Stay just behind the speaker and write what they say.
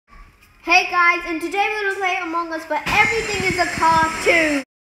Hey guys, and today we're gonna play Among Us, but everything is a cartoon.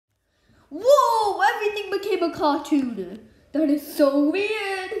 Whoa, everything became a cartoon. That is so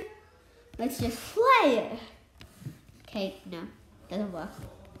weird. Let's just play it. Okay, no, doesn't work.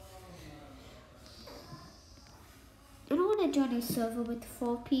 I don't want to join a server with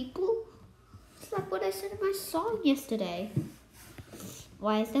 4 people. It's like what I said in my song yesterday.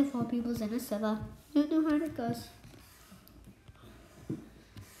 Why is there 4 people in a server? I don't know how it goes.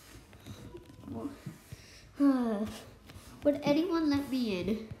 Would anyone let me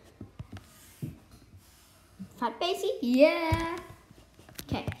in? Fat Basie? Yeah!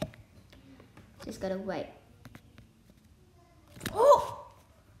 Okay. Just gotta wait. Oh!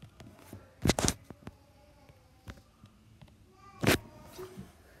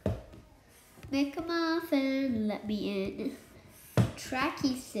 Make a muffin, let me in.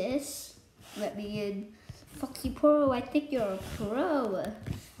 Tracky sis, let me in. Foxy Pro, I think you're a pro.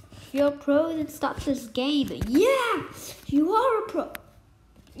 If you're a pro, then stop this game. Yeah! You are a pro.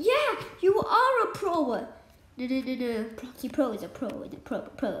 Yeah! You are a pro. No. Foxy Pro is a pro.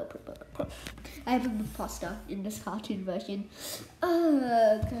 Pro. I am an imposter in this cartoon version.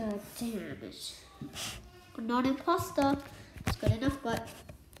 Oh, god damn it. I'm not an imposter. It's good enough, but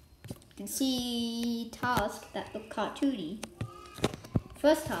you can see tasks that look cartoony.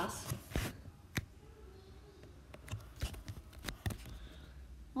 First task.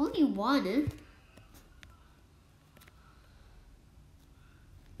 Only one.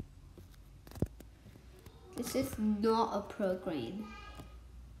 This is not a program.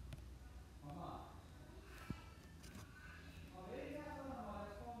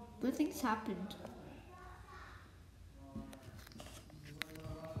 Nothing's happened.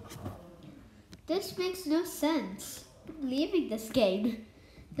 This makes no sense. I'm leaving this game.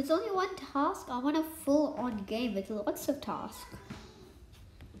 There's only one task. I want a full-on game with lots of tasks.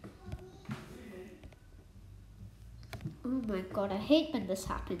 Oh my god, I hate when this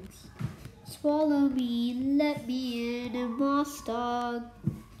happens. Swallow me, let me in, master.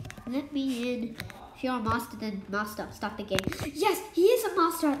 Let me in. If you're a master, then master, start the game. Yes, he is a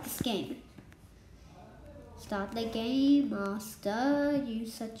master at this game. Start the game, master. You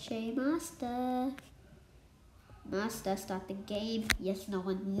such a master. Master, start the game. Yes, no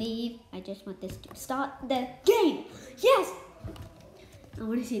one leave. I just want this to start the game. Yes! I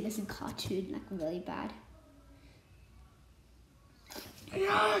want to see this in cartoon, like really bad.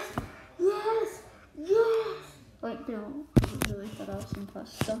 Yes! Yes! Yes! Wait, no. No, I thought I was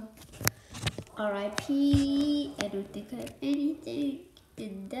imposter. R.I.P. I don't think I have anything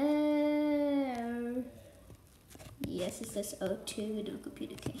in there. Yes, it says O2, no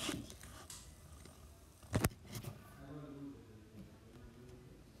communications.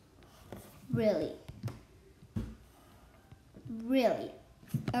 Really? Really?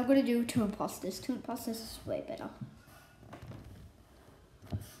 I'm gonna do 2 imposters. 2 imposters is way better.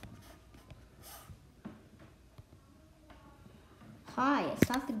 Hi,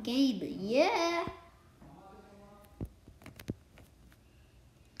 start the game. Yeah.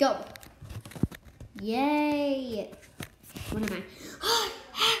 Go. Yay. What am I?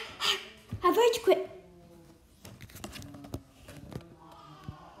 I've already quit.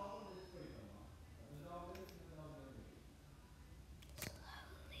 Slowly.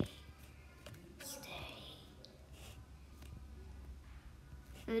 Steady.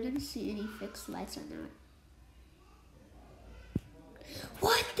 I don't see any fixed lights on that.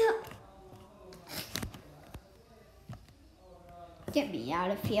 What the? Get me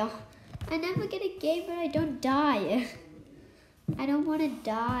out of here. I never get a game where I don't die. I don't want to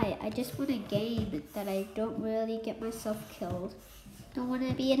die. I just want a game that I don't really get myself killed. Don't want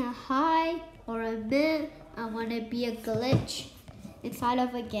to be in a high or a mid. I want to be a glitch inside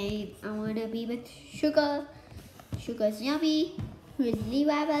of a game. I want to be with Sugar. Sugar's yummy. Who is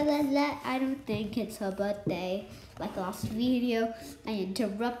I don't think it's her birthday. Like last video, I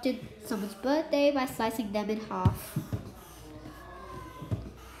interrupted someone's birthday by slicing them in half.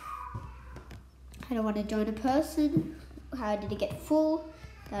 I don't want to join a person. How did it get full?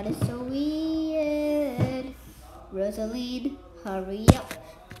 That is so weird. Rosaline, hurry up.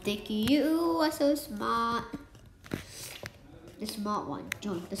 Think you are so smart. The smart one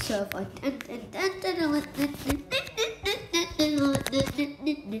joined the server.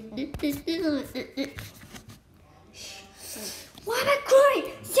 What a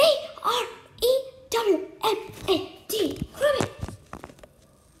great C-R-E-W-M-A-D. Crewmate.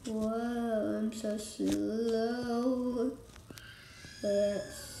 Whoa, I'm so slow. That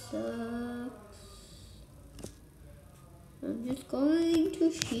sucks. I'm just going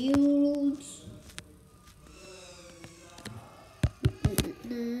to shields.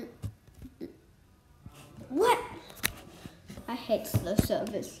 hate slow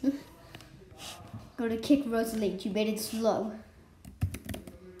service. Gonna kick Rosalind, you made it slow.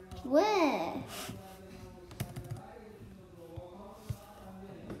 Where?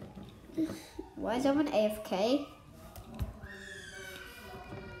 Why is everyone AFK?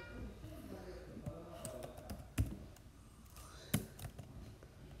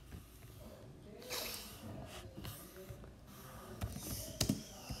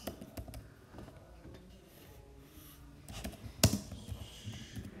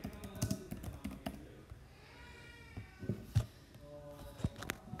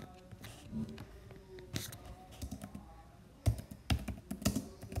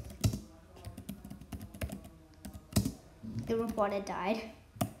 The reporter died.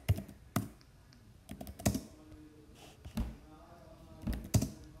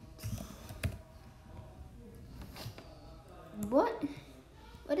 What?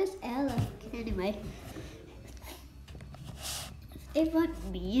 What is Ella? Anyway, it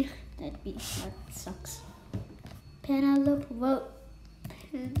wasn't me. That sucks. Penelope vote.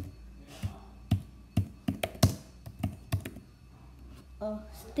 Oh,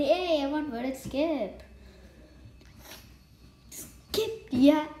 stay! I want voted skip. Skip,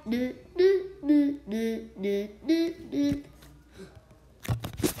 yeah.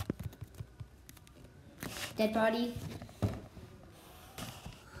 Dead body.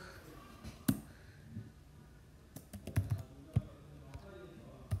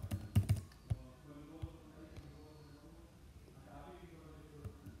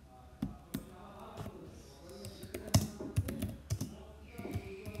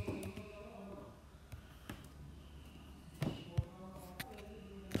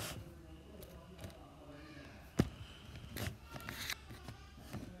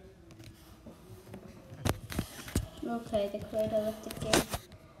 Okay, the creator left the game.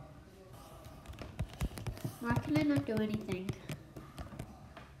 Why can I not do anything?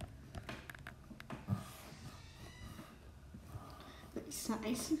 That's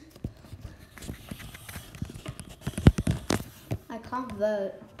nice. I can't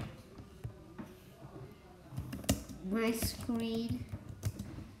vote. My screen.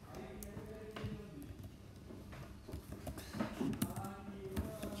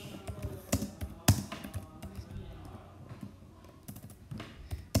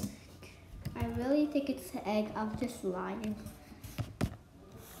 I really think it's the egg. I'm just lying.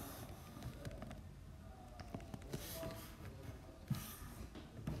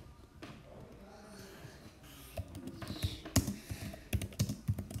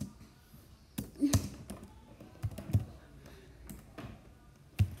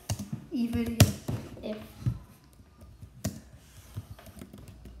 Even if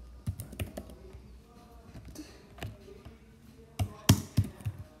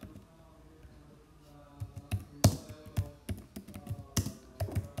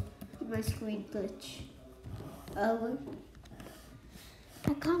my screen glitch. Oh,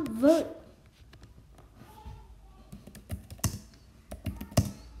 I can't vote.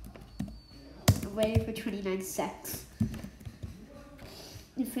 I'm waiting for 29 seconds.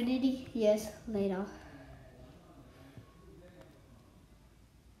 Infinity years later.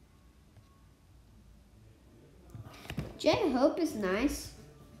 J-Hope is nice.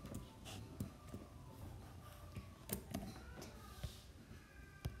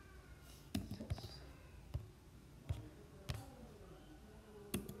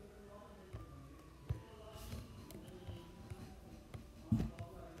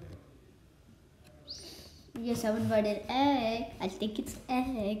 Yes, I invited egg. I think it's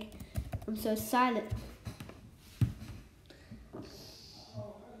egg. I'm so silent.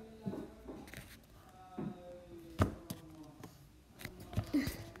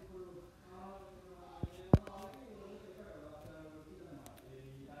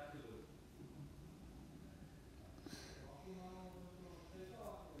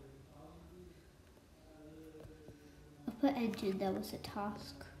 Upper engine, that was a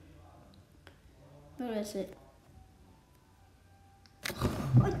task. Where is it?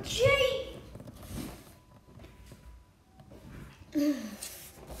 Oh, gee!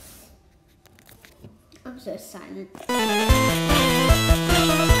 I'm so silent. What was that?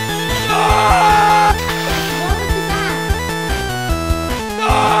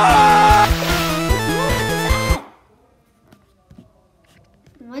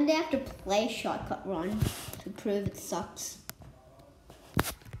 One day I have to play Shortcut Run to prove it sucks.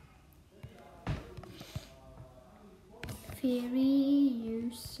 Fury,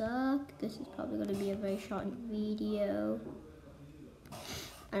 you suck. This is probably going to be a very short video.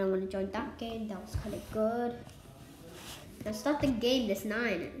 I don't want to join that game. That was kind of good. Now start the game. This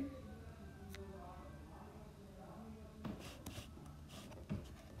 9.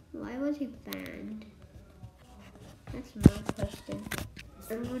 Why was he banned? That's my question.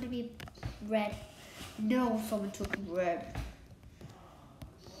 I don't want to be red. No, someone took red.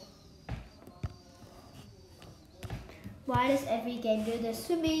 Why does every game do this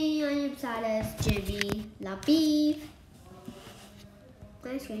to me? I am sad as Jimmy Labib.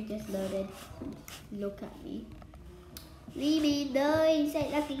 My screen just loaded. Look at me. Leave me, no, he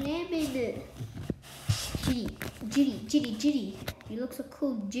said nothing lemon. Ginny. You look so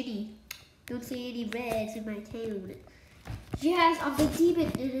cool, Ginny. Don't see any reds in my town. Yes, I'm the demon.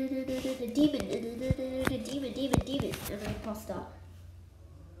 Demon. I'm an imposter.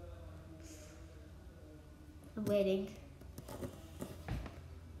 I'm waiting.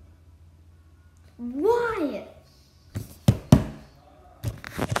 Why?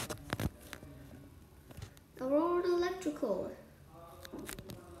 We're on electrical.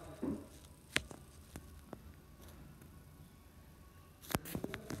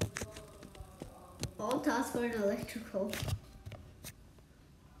 All tasks are in electrical.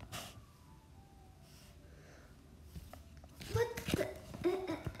 What the?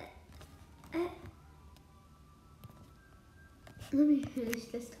 Let me finish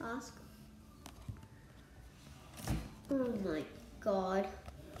this task. Oh my god.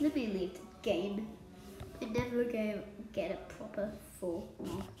 Let me leave the game. I never get a proper full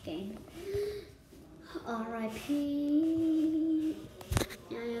game. R.I.P.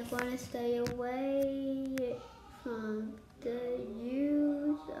 I'm gonna stay away from the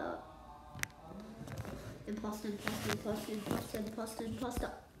user. Imposter.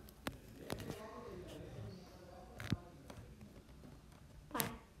 Bye.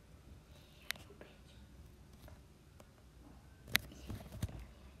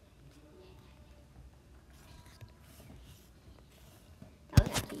 That was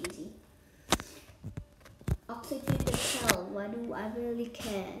actually easy. Oxygen the cell. Why do I really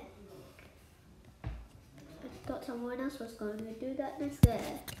care? I thought someone else was going to do that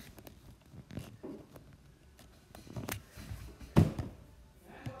instead.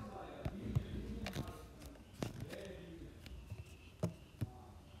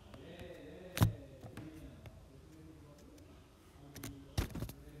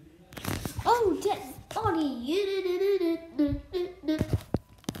 Oh, dead body.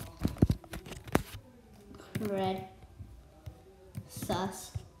 Red.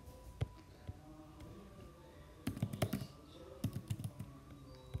 Sus.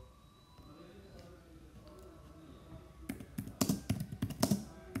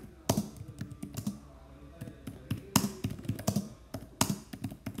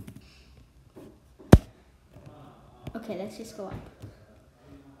 Okay, let's just go up.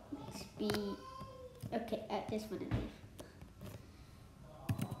 Let's be okay at this one and leave.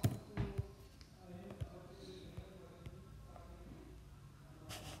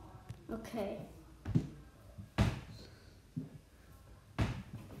 Okay.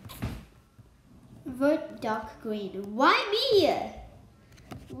 Vote dark green. Why me?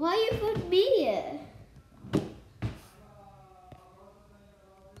 Why you vote me?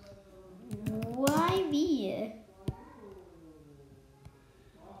 Why me?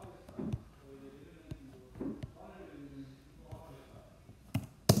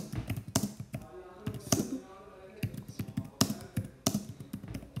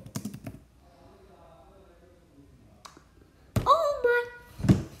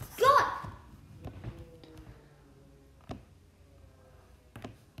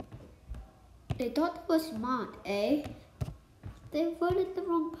 They thought it was smart, eh? They voted the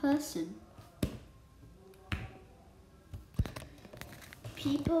wrong person.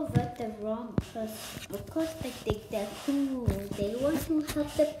 People vote the wrong person because they think they're cool. They want to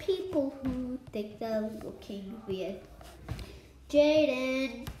help the people who think they're looking weird.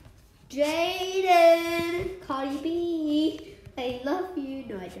 Jaden! Cardi B! I love you.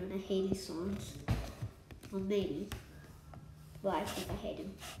 No, I don't. I hate these songs. Well, maybe. Well, I think I hate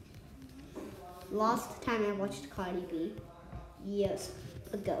him. Last time I watched Cardi B, years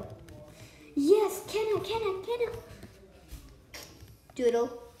ago. Yes, Kenna. Doodle.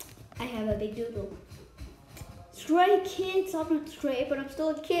 I have a big doodle. Stray kids. I'm not stray, but I'm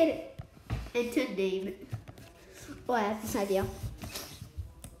still a kid. And to name it. Oh, I have this idea.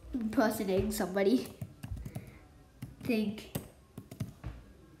 Impersonating somebody. Think.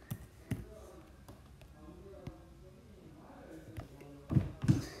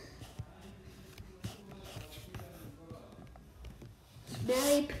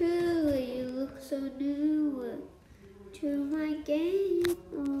 Smelly Poo, you look so new to my game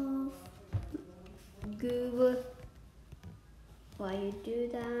of Google. Why you do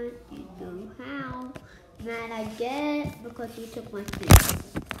that? You know how. Mad I get because you took my thing.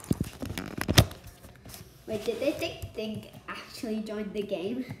 Wait, did they think actually joined the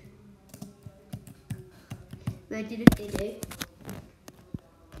game? Wait, didn't they do?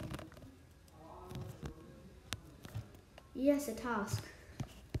 Yes, a task.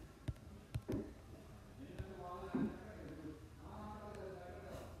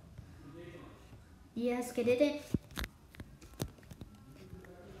 Yes, get it in.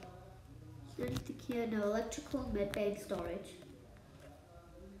 Secure no electrical mid-bank storage.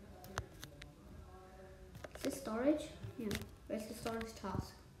 Is this storage? Yeah. Where's the storage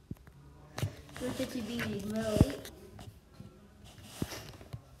task? Look at you being really.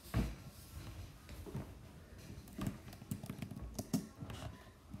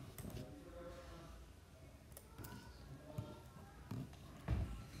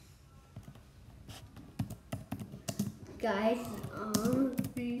 Guys,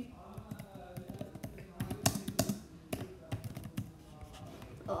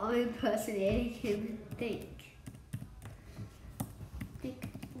 I'm impersonating him. Think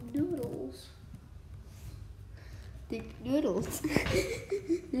noodles. Think noodles.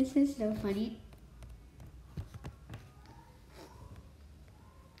 This is so funny.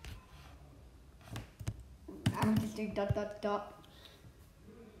 I'm just doing dot dot dot.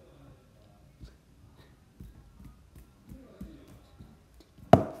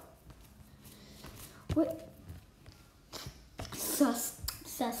 What? Sus.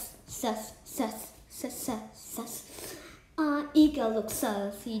 Ego looks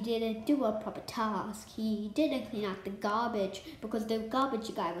sus. He didn't do a proper task. He didn't clean out the garbage because the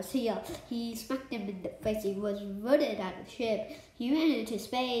garbage guy was here. He smacked him in the face. He was rooted out of the ship. He ran into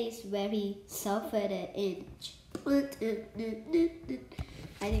space where he suffered an inch. I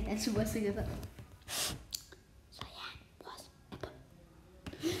think that's the worst thing ever. So yeah, was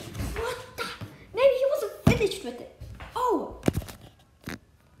what the? Maybe he wasn't finished with it. Oh.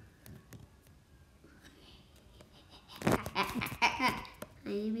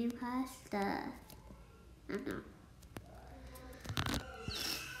 I'm imposter. I'm not.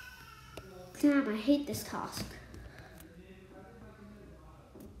 Damn, I hate this task.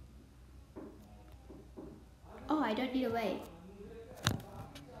 Oh, I don't need to wait.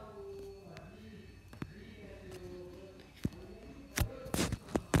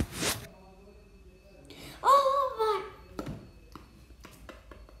 Oh my.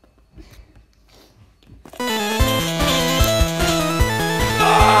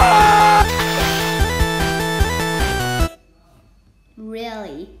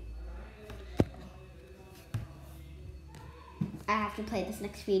 Really? I have to play this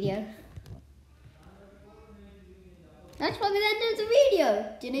next video. That's probably the end of the video.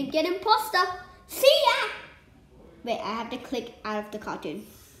 Didn't get imposter. See ya! Wait, I have to click out of the cartoon.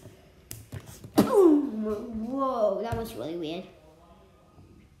 Ooh, whoa, that was really weird.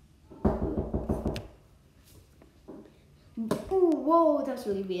 Ooh, whoa, that was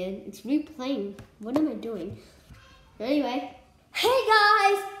really weird. It's replaying. What am I doing? Anyway, hey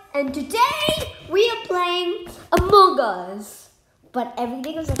guys! And today we are playing Among Us. But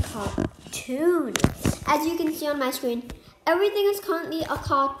everything is a cartoon. As you can see on my screen, everything is currently a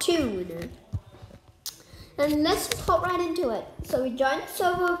cartoon. And let's just hop right into it. So we joined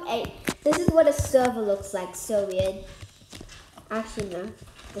server of 8. This is what a server looks like. So weird. Actually, no.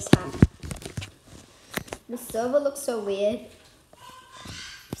 This hat. The server looks so weird.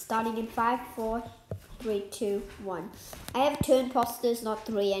 Starting in 5, 4, 3, 2, 1. I have 2 imposters, not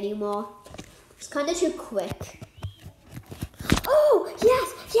 3 anymore. It's kind of too quick. Oh,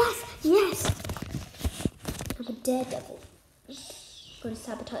 yes, yes, yes. I'm a daredevil. I'm going to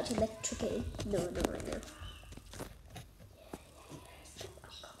sabotage electricity. No, not right now.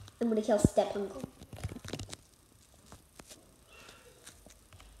 I'm going to kill Step Uncle.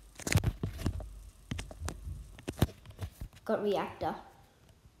 Got reactor.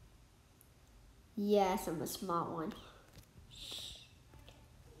 Yes, I'm a smart one.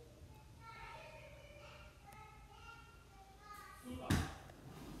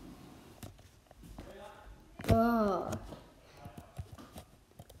 Oh.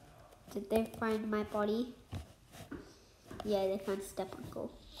 Did they find my body? Yeah, they found Step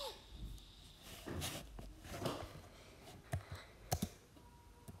Uncle.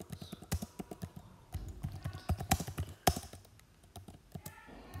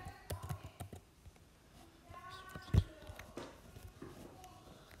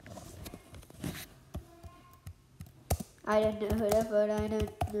 I don't know who to vote. I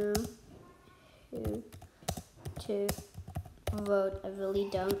don't know who to vote. I really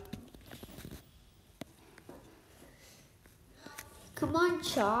don't. Come on,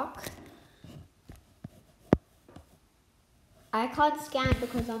 Chalk. I can't scan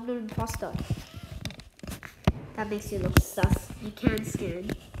because I'm an imposter. That makes you look sus. You can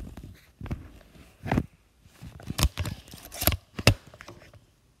stand.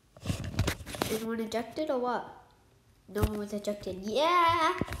 Anyone ejected or what? No one was ejected.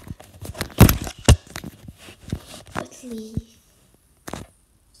 Yeah! Let's leave.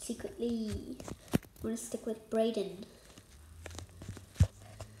 Secretly. I'm gonna stick with Brayden.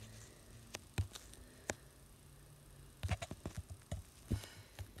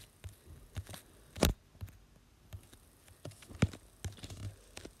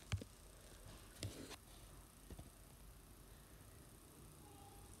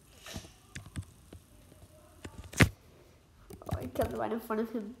 Oh, I killed right in front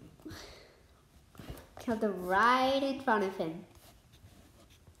of him. Killed him right in front of him.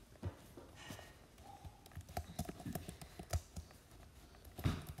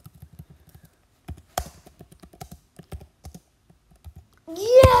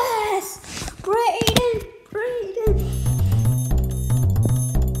 Yes! Brayden!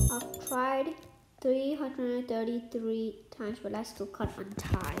 I've tried 333 times, but I still can't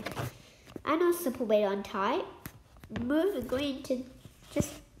untie. I know a simple way to untie. Move the green to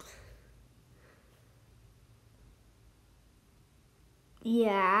just...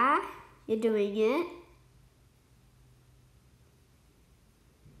 Yeah, you're doing it.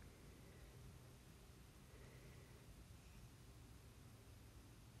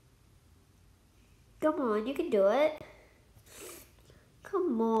 Come on, you can do it.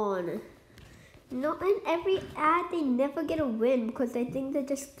 Come on. Not in every ad they never get a win because they think they're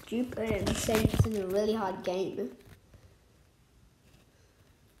just stupid and saying this is a really hard game.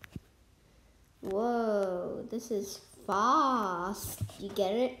 Whoa, this is fast. You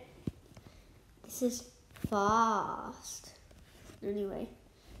get it? This is fast. Anyway.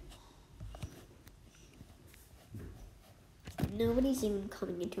 Nobody's even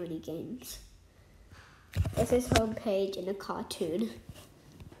coming into any games. This is homepage in a cartoon.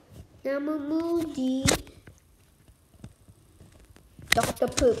 I'm a moody. Dr.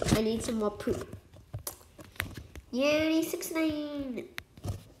 Poop. I need some more poop. Yanny 69.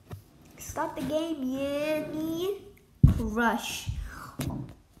 Start the game, Yanny. Crush.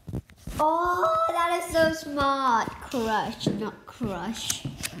 Oh, that is so smart. Crush, not crush.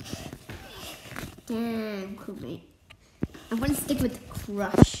 Damn, crewmate. I'm gonna stick with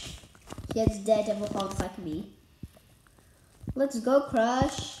Crush. He has daredevil horns like me. Let's go,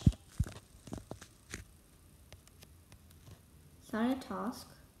 Crush. Is that a task?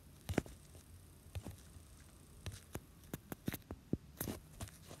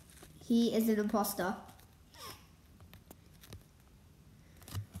 He is an imposter.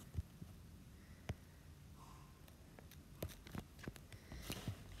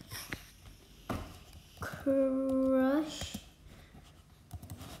 Crush.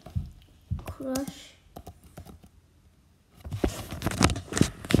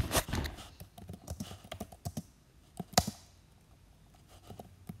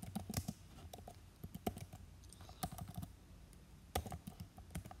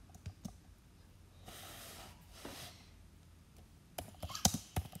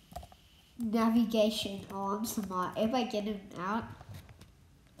 Navigation. Oh, I'm smart. If I get him out.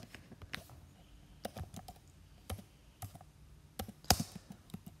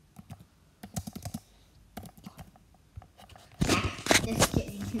 Just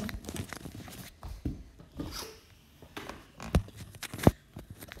kidding.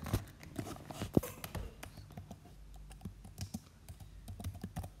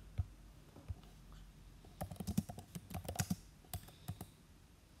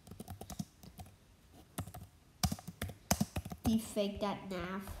 He faked that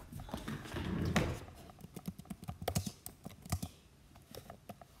nav.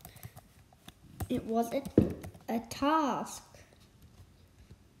 It wasn't a task.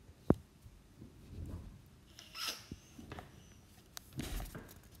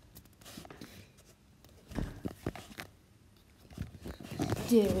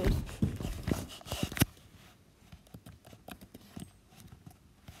 Dude.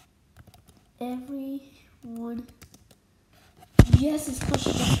 Everyone. Yes, it's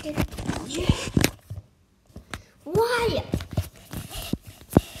constructed. Yes. Why?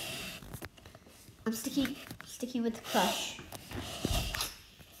 I'm sticking with Crush.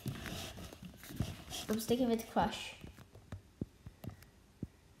 I'm sticking with Crush.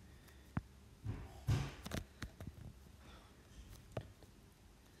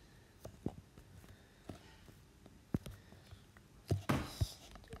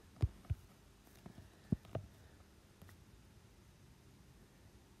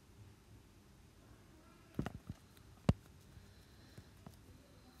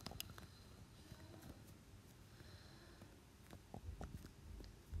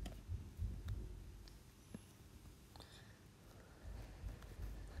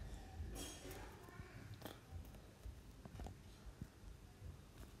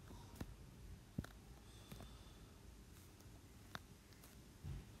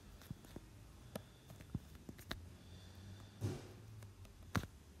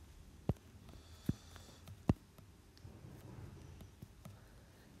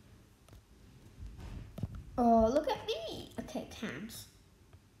 Look at me. Okay, cams.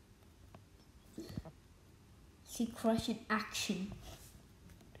 See Crush in action.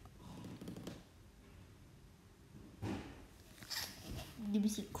 Let me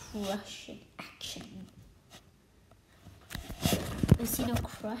see Crush in action. I see no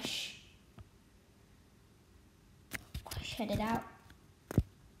Crush. Crush headed out.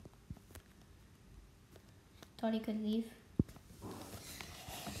 Thought he could leave.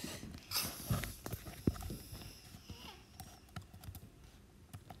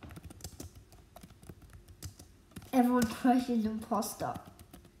 Everyone crushes imposter.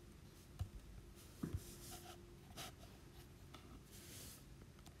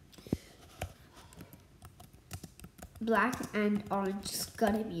 Black and orange is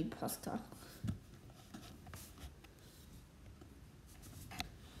gonna be imposter.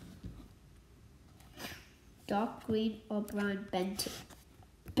 Dark green or brown Benton.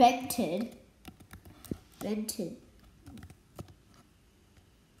 Benton. Benton.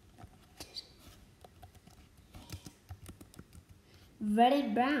 Red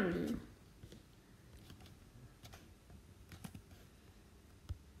and brown.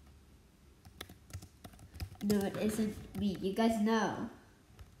 No, it isn't me. You guys know.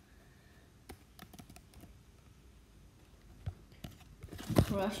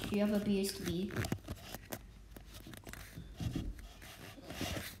 Crush, you have abused me.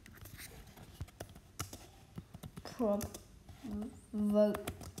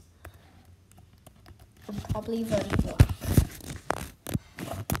 Vote. I'm probably voting black.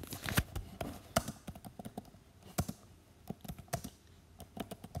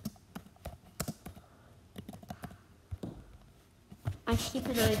 I keep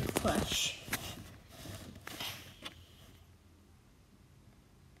an eye on Crush.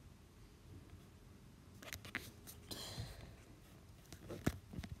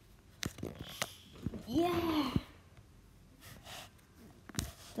 Yeah.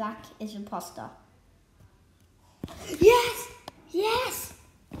 Black is imposter. Yes! Yes!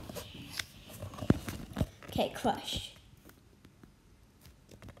 Okay, Crush.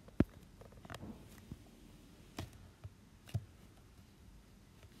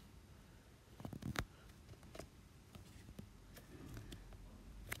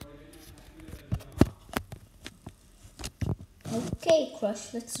 Okay,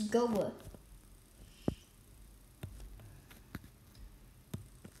 Crush, let's go.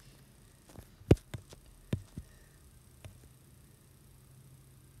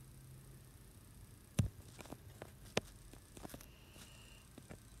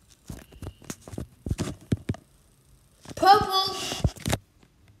 Purple!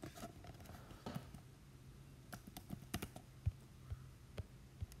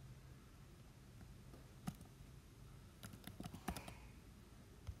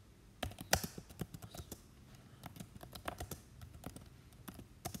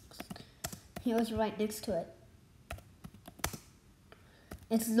 He was right next to it.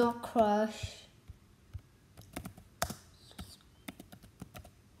 It's not Crush.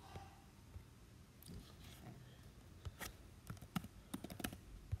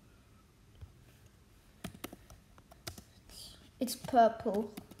 It's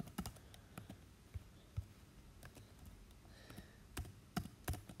purple.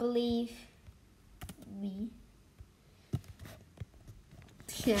 Believe me.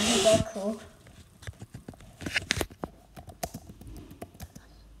 Yeah, they're cool.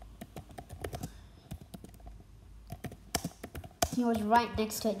 He was right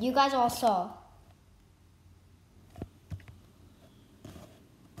next to it. You guys all saw.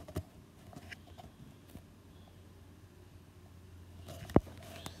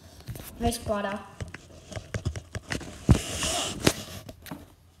 Nice brother.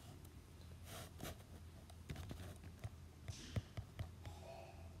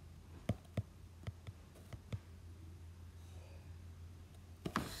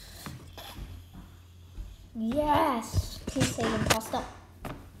 Yes! Please say imposter.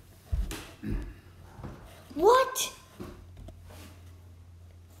 What?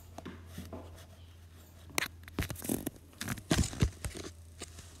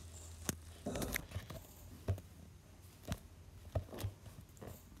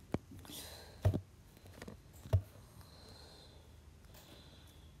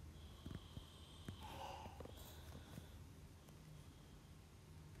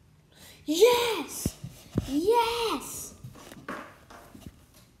 Yes! Yes!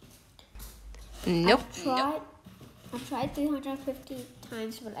 Nope. I've tried 350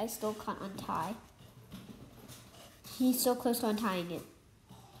 times, but I still can't untie. He's so close to untying it.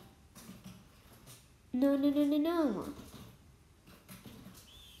 No, no, no, no, no.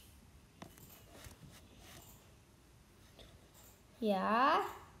 Yeah.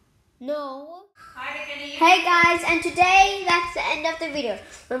 No. Hey guys, and today that's the end of the video.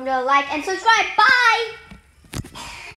 Remember to like and subscribe. Bye!